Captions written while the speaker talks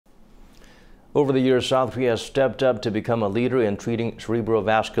Over the years, South Korea has stepped up to become a leader in treating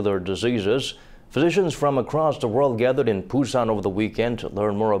cerebrovascular diseases. Physicians from across the world gathered in Busan over the weekend to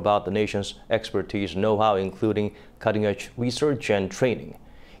learn more about the nation's expertise and know-how, including cutting-edge research and training.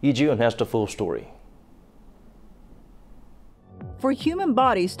 Ji-yoon has the full story. For human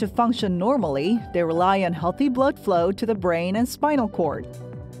bodies to function normally, they rely on healthy blood flow to the brain and spinal cord.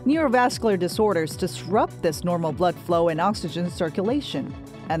 Neurovascular disorders disrupt this normal blood flow and oxygen circulation,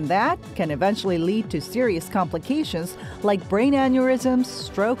 and that can eventually lead to serious complications like brain aneurysms,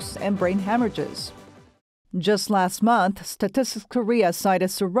 strokes, and brain hemorrhages. Just last month, Statistics Korea cited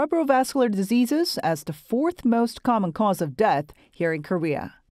cerebrovascular diseases as the fourth most common cause of death here in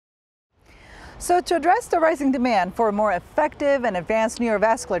Korea. So to address the rising demand for more effective and advanced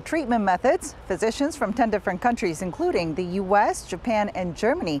neurovascular treatment methods, physicians from 10 different countries, including the U.S., Japan, and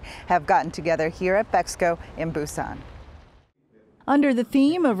Germany, have gotten together here at BEXCO in Busan. Under the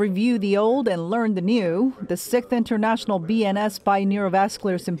theme of Review the Old and Learn the New, the 6th International BNS by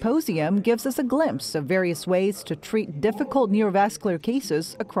Neurovascular Symposium gives us a glimpse of various ways to treat difficult neurovascular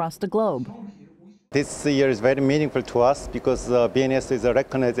cases across the globe. This year is very meaningful to us because BNS is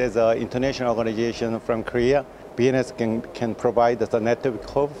recognized as an international organization from Korea. BNS can provide the network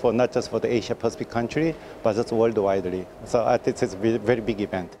hub for not just for the Asia-Pacific country, but just worldwide. So I think it's a very big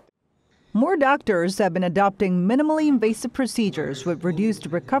event. More doctors have been adopting minimally invasive procedures with reduced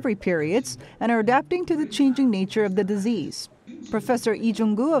recovery periods and are adapting to the changing nature of the disease. Professor Lee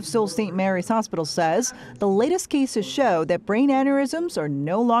Jung-gu of Seoul St. Mary's Hospital says the latest cases show that brain aneurysms are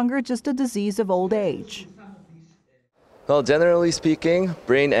no longer just a disease of old age. Well, generally speaking,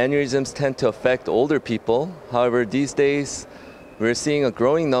 brain aneurysms tend to affect older people. However, these days, we're seeing a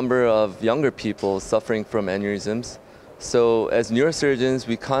growing number of younger people suffering from aneurysms. So as neurosurgeons,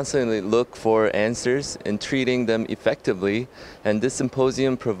 we constantly look for answers in treating them effectively, and this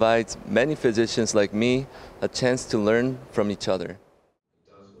symposium provides many physicians like me a chance to learn from each other.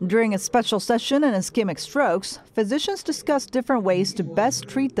 During a special session on ischemic strokes, physicians discuss different ways to best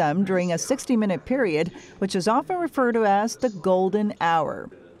treat them during a 60-minute period, which is often referred to as the golden hour.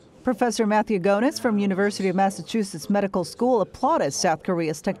 Professor Matthew Gonis from University of Massachusetts Medical School applauded South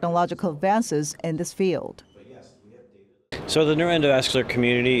Korea's technological advances in this field. So the neuroendovascular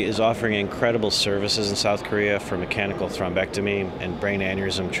community is offering incredible services in South Korea for mechanical thrombectomy and brain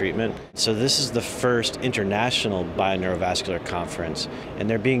aneurysm treatment. So this is the first international bioneurovascular conference, and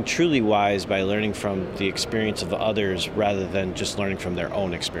they're being truly wise by learning from the experience of others rather than just learning from their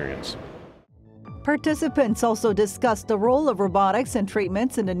own experience. Participants also discussed the role of robotics in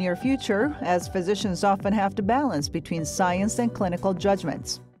treatments in the near future, as physicians often have to balance between science and clinical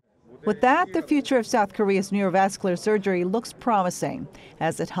judgments. With that, the future of South Korea's neurovascular surgery looks promising,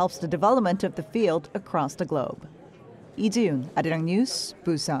 as it helps the development of the field across the globe. Ji-yoon, Arirang News,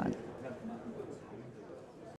 Busan.